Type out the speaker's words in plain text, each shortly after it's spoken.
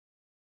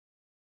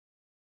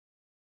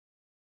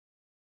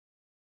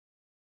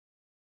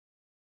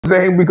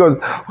saying? Because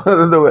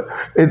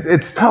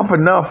it's tough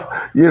enough,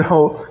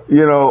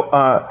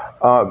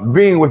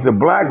 being with a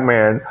black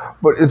man,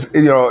 but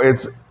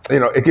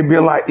it can be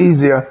a lot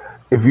easier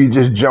if you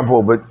just jump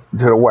over to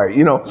the white.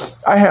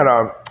 I had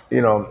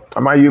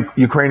my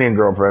Ukrainian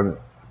girlfriend,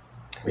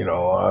 and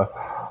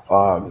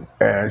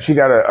she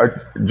got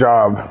a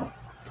job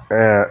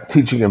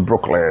teaching in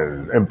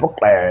Brooklyn,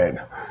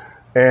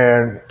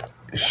 and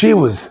she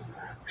was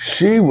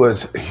she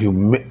was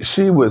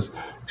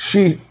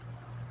she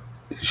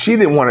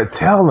didn't want to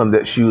tell them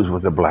that she was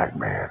with a black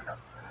man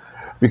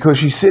because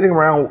she's sitting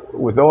around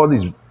with all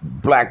these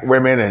black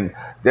women and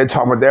they're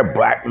talking about their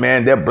black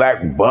men, their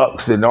black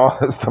bucks and all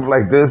that stuff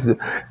like this.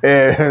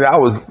 And I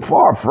was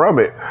far from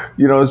it,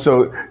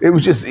 so it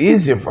was just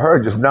easier for her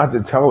just not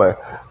to tell her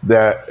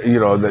that,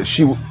 that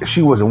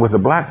she wasn't with a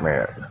black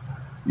man.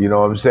 You know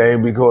what I'm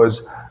saying?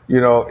 Because,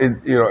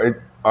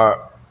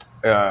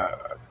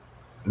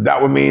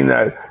 that would mean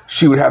that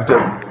she would have to,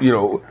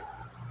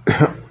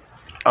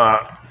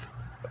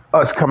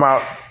 us come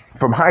out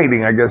from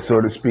hiding, I guess, so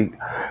to speak,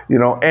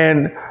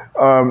 and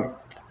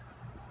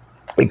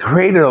it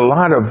created a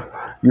lot of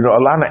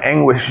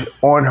anguish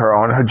on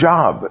her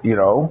job,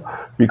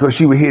 because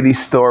she would hear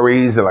these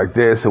stories and like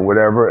this or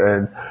whatever,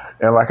 and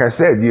like I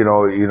said,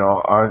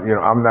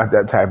 I'm not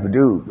that type of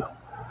dude.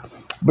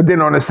 But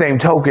then on the same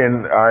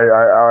token,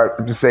 I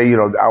just say,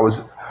 I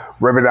was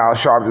Reverend Al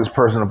Sharpton's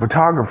personal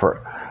photographer.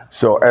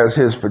 So as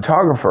his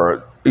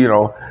photographer,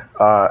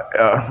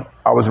 I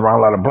was around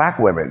a lot of black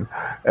women,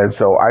 and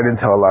so I didn't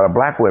tell a lot of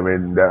black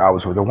women that I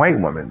was with a white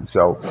woman.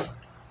 So,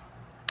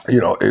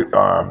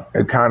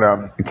 it kind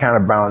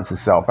of balanced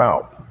itself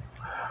out.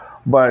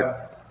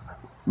 But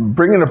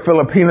bringing a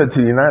Filipino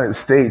to the United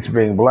States,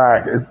 being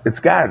black, it's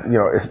got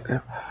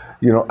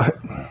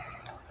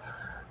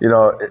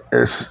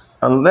it's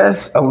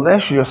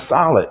unless you're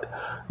solid,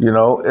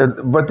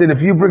 But then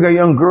if you bring a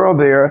young girl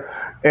there,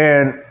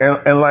 and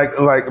like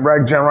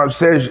Gerard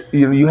says,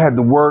 you had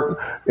to work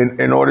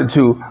in order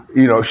to,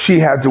 she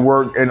had to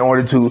work in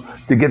order to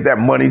get that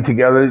money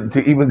together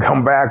to even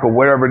come back or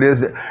whatever it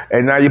is,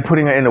 and now you're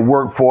putting her in the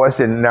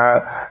workforce, and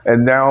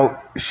now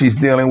she's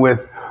dealing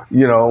with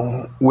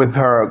with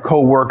her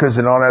co-workers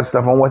and all that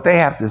stuff on what they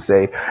have to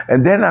say,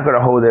 and they're not going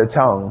to hold their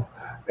tongue,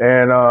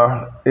 and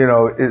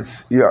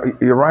it's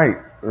you're right.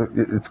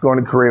 It's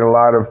going to create a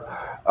lot of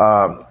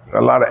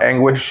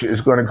anguish.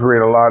 It's going to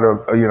create a lot of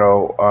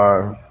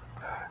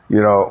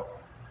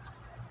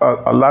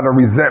a lot of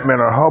resentment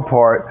on her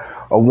part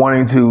of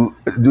wanting to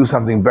do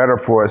something better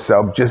for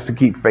herself just to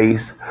keep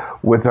face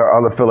with her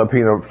other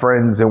Filipino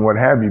friends and what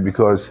have you,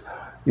 because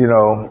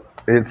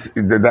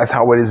that's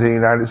how it is in the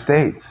United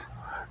States.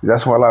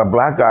 That's why a lot of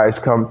black guys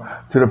come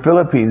to the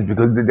Philippines,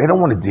 because they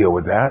don't want to deal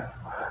with that.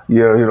 They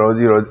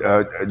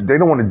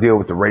don't want to deal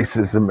with the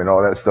racism and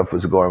all that stuff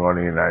that's going on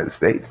in the United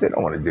States. They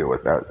don't want to deal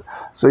with that.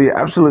 So you're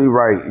absolutely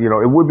right.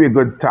 It would be a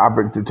good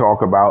topic to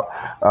talk about.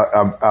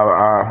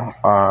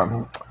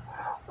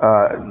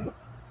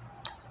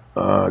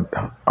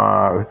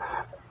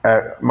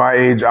 At my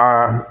age,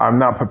 I'm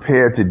not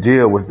prepared to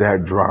deal with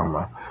that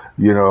drama,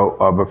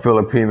 of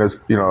Filipinos,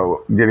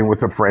 getting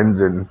with their friends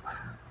and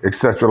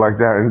etc. like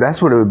that. And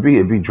that's what it would be.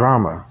 It'd be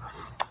drama.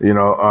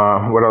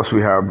 What else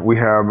we have? We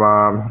have,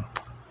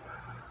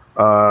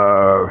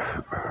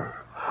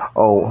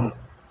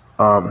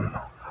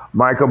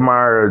 Michael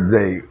Myers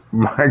Day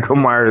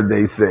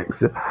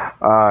 6.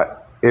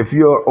 If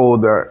you're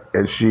older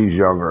and she's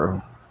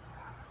younger,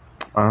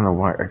 I don't know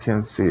why I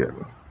can't see it.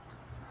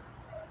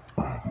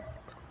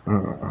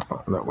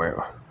 No, wait.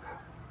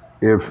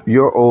 If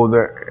you're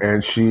older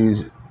and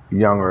she's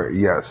younger,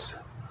 yes.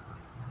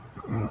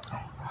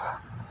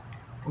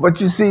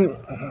 But you see,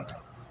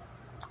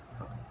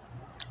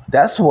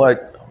 that's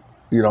what,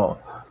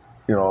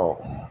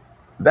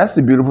 that's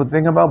the beautiful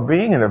thing about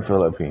being in the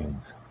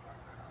Philippines.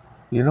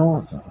 You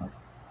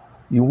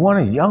want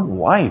a young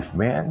wife,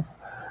 man.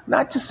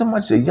 Not just so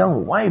much a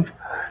young wife.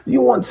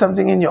 You want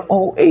something in your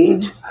old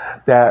age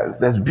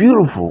that's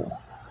beautiful.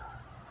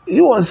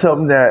 You want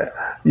something that,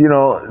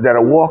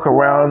 that'll walk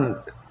around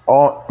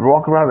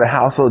the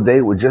house all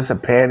day with just her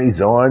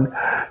panties on.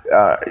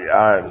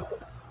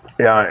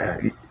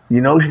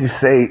 She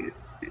say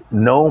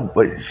no,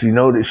 but she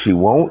know that she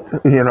won't,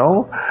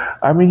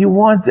 I mean, you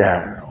want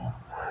that.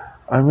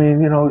 I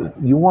mean,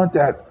 you want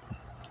that,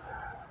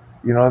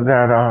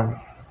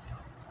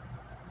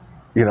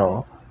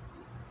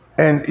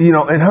 and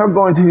her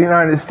going to the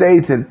United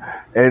States and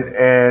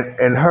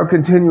her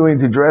continuing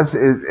to dress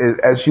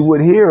as she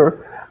would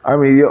here. I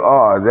mean, you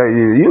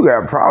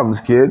got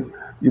problems, kid.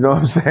 You know what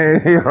I'm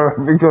saying?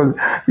 Because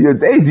your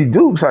Daisy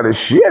Dukes are the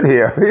shit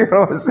here. You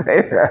know what I'm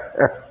saying?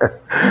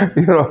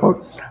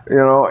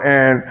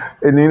 And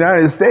in the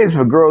United States,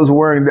 for girls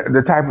wearing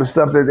the type of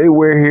stuff that they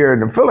wear here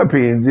in the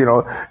Philippines,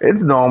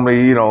 it's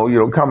normally,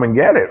 come and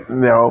get it,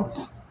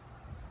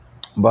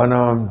 But,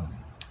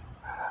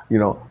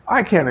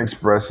 I can't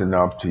express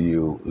enough to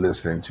you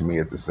listening to me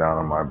at the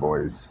sound of my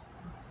voice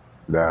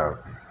that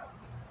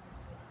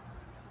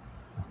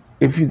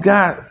if you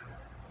got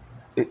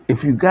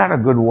if you got a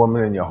good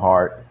woman in your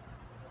heart,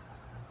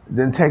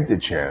 then take the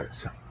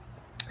chance.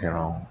 You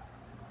know,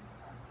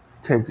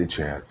 take the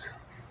chance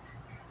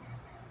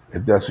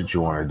if that's what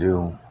you want to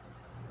do.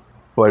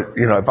 But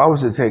if I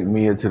was to take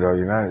Mia to the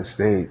United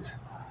States,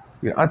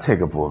 I'd take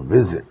her for a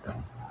visit.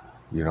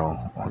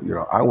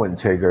 I wouldn't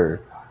take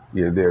her,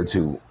 there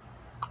to,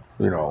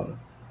 you know,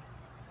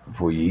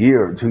 for a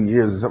year or 2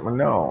 years or something.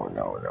 No,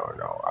 no, no,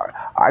 no.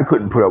 I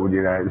couldn't put up with the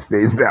United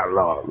States that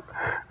long,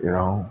 you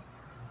know.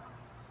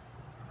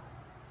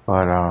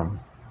 But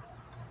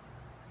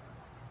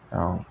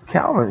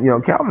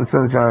Calvin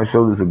Sunshine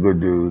Shoulders a good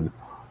dude.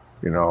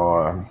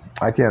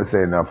 I can't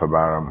say enough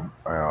about him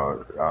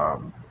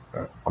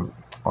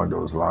on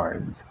those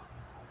lines.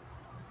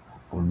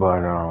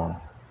 But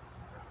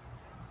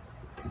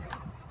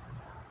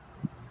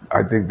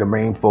I think the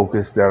main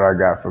focus that I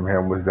got from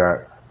him was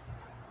that,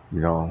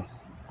 you know,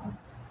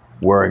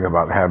 worrying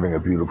about having a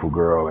beautiful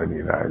girl in the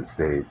United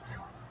States.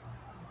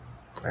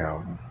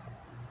 Um,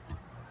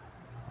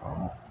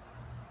 uh,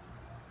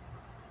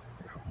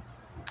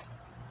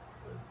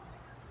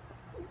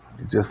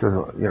 it just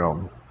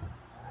doesn't,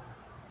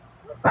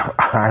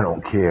 I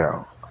don't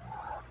care.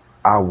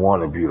 I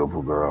want a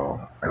beautiful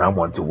girl, and I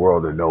want the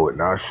world to know it,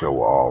 and I'll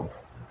show off.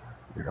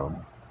 You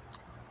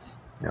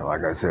know,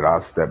 like I said,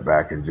 I'll step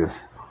back and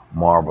just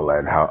marvel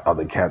at how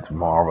other cats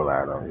marvel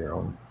at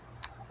them.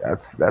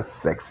 That's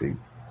sexy.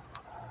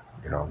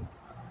 You know,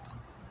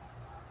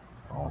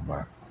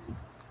 but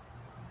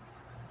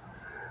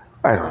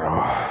I don't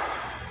know.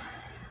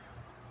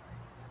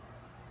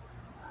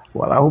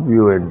 Well, I hope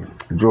you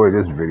enjoy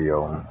this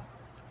video.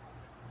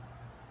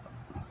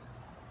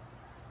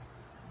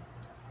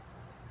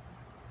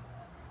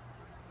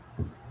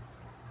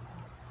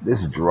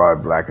 This is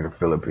Gerard Black in the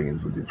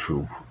Philippines with the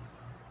truth.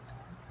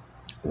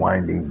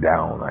 Winding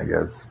down, I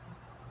guess.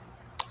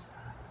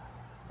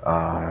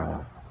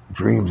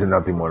 Dreams are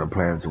nothing more than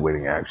plans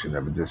awaiting action.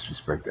 Never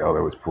disrespect the elder,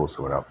 always pull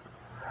someone up.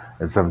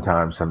 And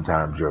sometimes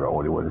you're the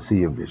only one to see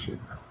your vision.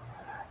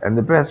 And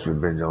the best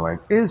revenge in life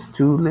is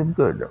to live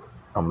good.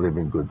 I'm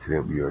living good today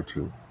with you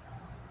too.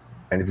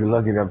 And if you're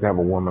lucky enough to have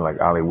a woman like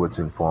Ollie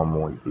Woodson,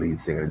 former lead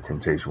singer of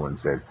Temptation,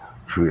 once said,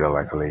 treat her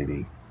like a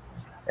lady.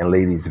 And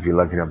ladies, if you're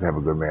lucky enough to have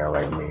a good man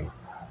like me,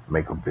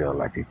 make him feel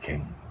like a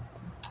king.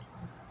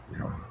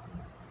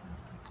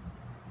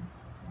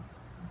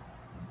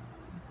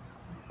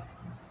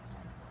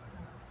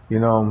 You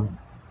know.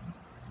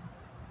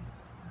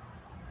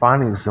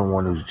 Finding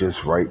someone who's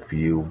just right for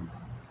you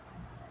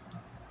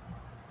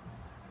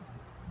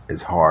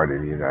is hard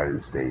in the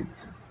United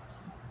States.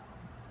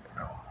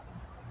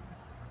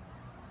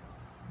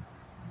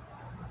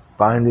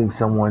 Finding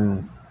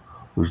someone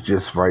who's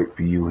just right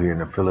for you here in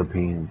the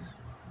Philippines,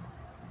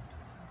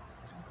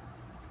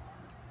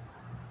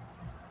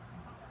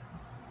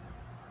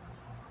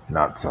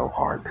 not so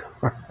hard.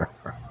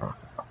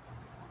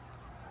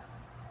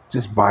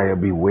 Just buyer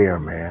beware,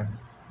 man.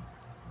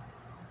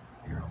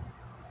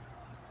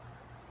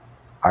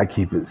 I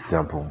keep it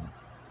simple.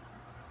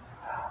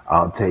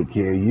 I'll take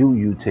care of you,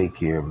 you take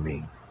care of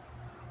me.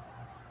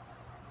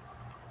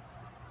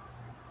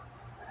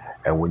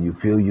 And when you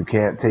feel you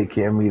can't take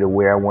care of me the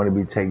way I want to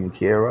be taken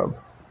care of,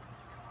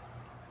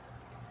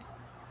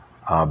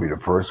 I'll be the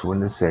first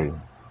one to say,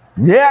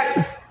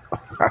 yes!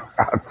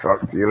 I'll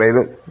talk to you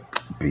later.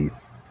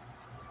 Peace.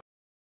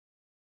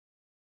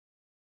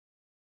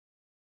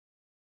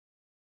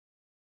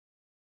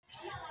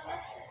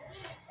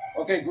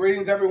 Okay,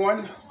 greetings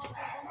everyone.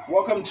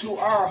 Welcome to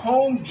our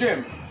home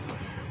gym.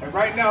 And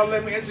right now,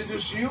 let me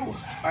introduce to you,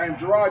 I am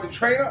Gerard the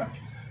trainer,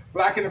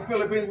 Black in the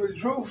Philippines with the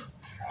truth,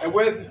 and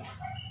with...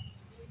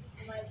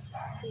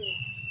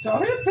 Tell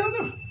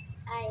them.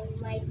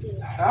 I'm Mike Grace.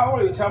 How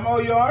old are you? Tell me how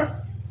old you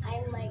are.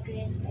 I'm Mike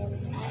Grace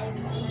and I'm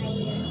 9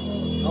 years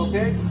old.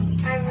 Okay.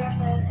 I'm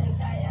Rafael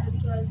and I am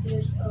 12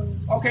 years old.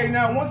 Okay,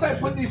 now once I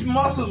put these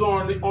muscles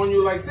on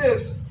you like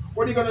this,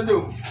 what are you going to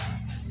do?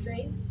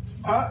 Train.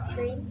 Huh?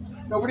 Train.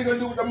 No, what are you going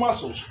to do with the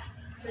muscles?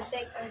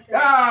 Protect ourselves.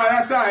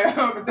 That's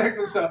right. Protect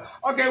themselves.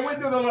 Okay, we'll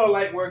do the little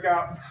light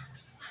workout.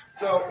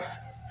 So,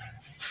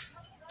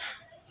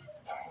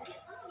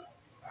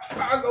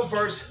 I'll go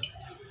first.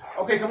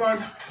 Okay, come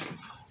on.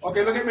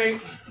 Okay, look at me.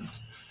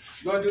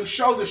 You're going to do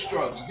shoulder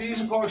shrugs.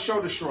 These are called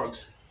shoulder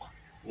shrugs.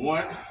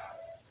 1,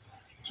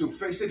 2.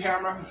 Face the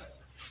camera.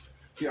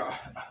 Yeah.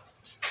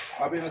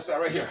 I'll be on the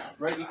side right here.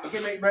 Ready? Look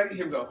at me. Ready?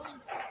 Here we go.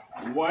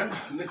 1.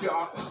 Lift your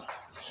arms.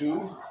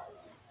 2.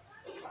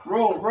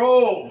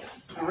 Roll.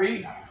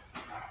 3,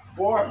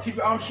 4. Keep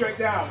your arms straight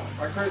down.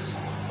 Right, Chris?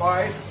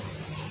 5.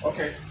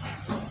 Okay.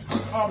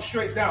 Arms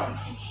straight down.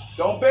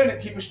 Don't bend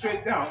it. Keep it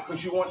straight down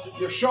because you want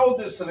your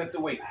shoulders to lift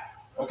the weight.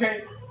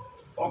 Okay?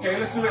 Okay,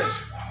 let's do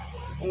this.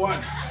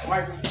 1.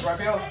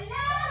 Raphael.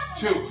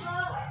 2,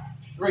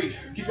 3.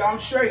 Keep your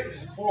arms straight.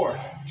 4,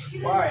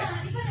 5,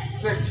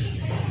 6,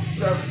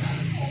 7,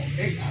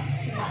 8,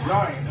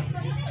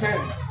 9, 10,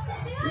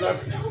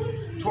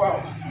 11,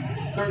 12,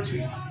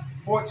 13,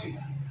 14,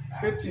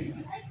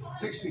 15,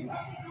 16,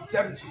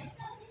 17,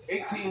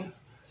 18,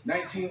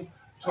 19,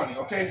 20.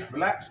 Okay,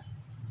 relax.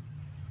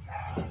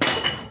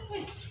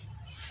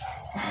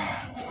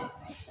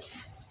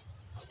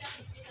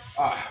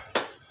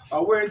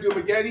 We're in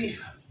Dumagetti.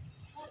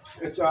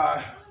 It's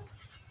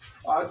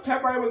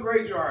 10th grade with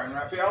grade you are in,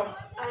 Raphael.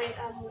 I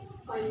am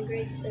on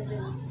grade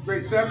 7.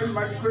 Grade 7,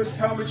 Michael Chris,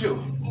 how about you?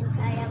 And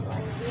I am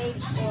on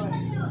grade 4.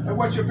 And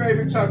what's your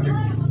favorite subject?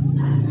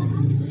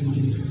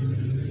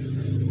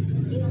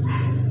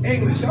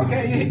 English.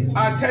 Okay,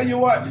 I tell you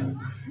what,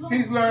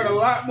 he's learned a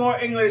lot more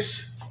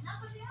English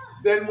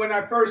than when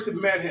I first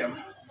met him.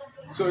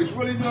 So he's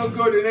really doing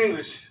good in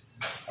English.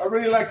 I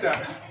really like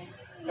that.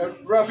 And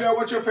Raphael,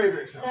 what's your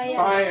favorite?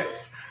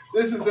 Science.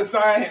 This is the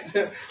science.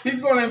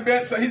 He's going to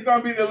invent, so he's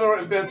going to be the little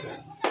inventor.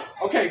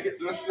 Okay,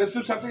 let's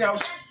do something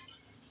else.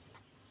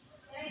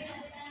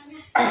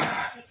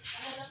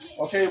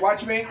 Okay,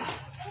 watch me.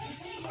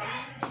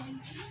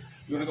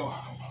 You're going to go.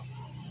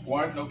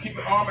 1, no, keep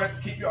your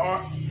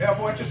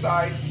elbow at your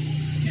side.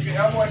 Keep your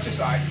elbow at your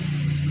side.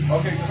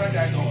 Okay, just like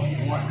that. Go.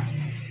 1,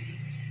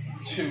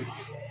 2,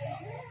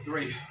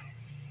 3,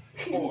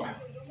 4,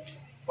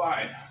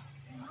 5,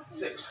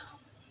 6,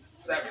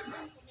 7,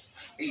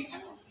 8,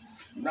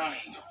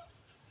 9,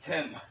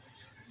 10,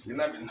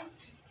 11,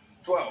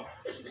 12,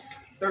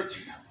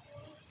 13.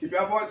 Keep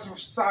your elbows at your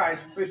side.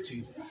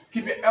 15.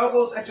 Keep your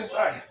elbows at your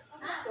side.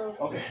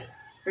 Okay.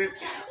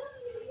 15,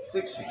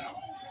 16,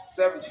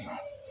 17,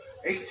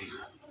 18,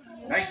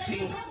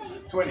 19,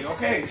 20.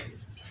 Okay.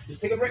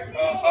 Just take a break.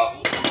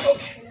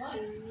 Okay.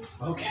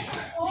 Okay.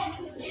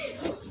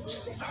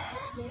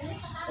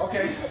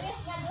 Okay.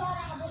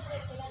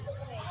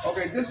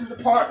 Okay, this is the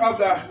part of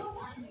the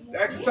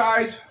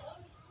exercise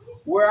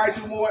where I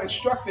do more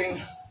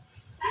instructing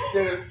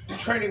than the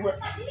training with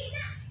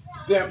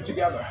them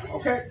together.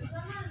 Okay?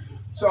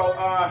 So,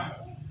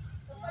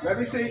 let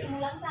me see.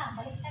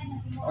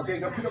 Okay,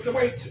 go pick up the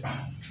weight.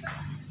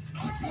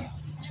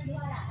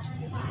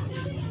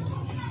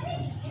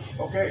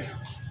 Okay,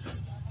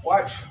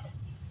 watch.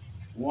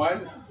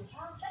 1,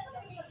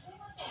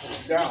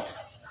 down.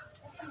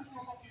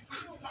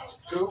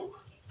 2,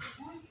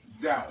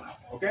 down.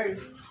 Okay,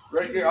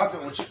 right here, I'll do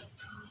it with you.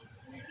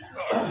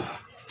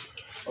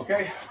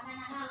 Okay,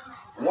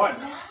 1,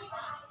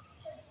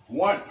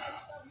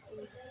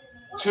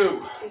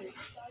 2,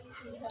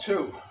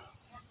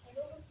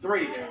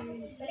 3,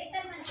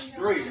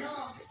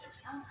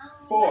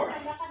 4,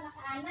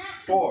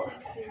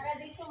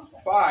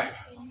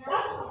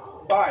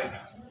 5,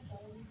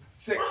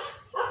 6,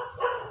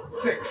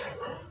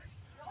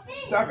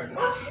 7,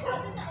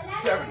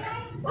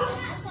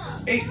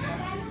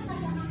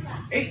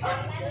 8,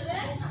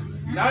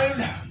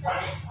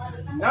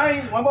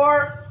 9, one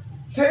more,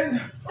 10.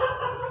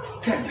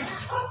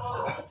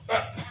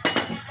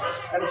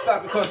 And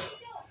stop because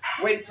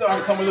weight's starting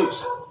to come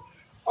loose.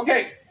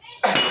 Okay,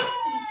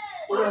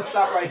 we're gonna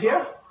stop right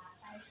here.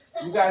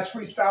 You guys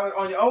freestyle it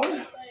on your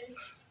own.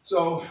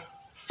 So,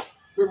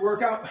 good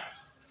workout,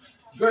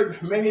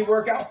 good mini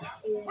workout,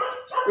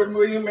 good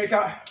medium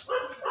workout,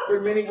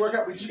 good mini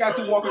workout. We just got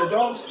to walking the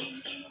dogs.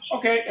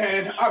 Okay,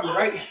 and I'll be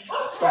right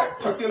back.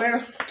 Talk to you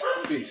later.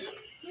 Peace.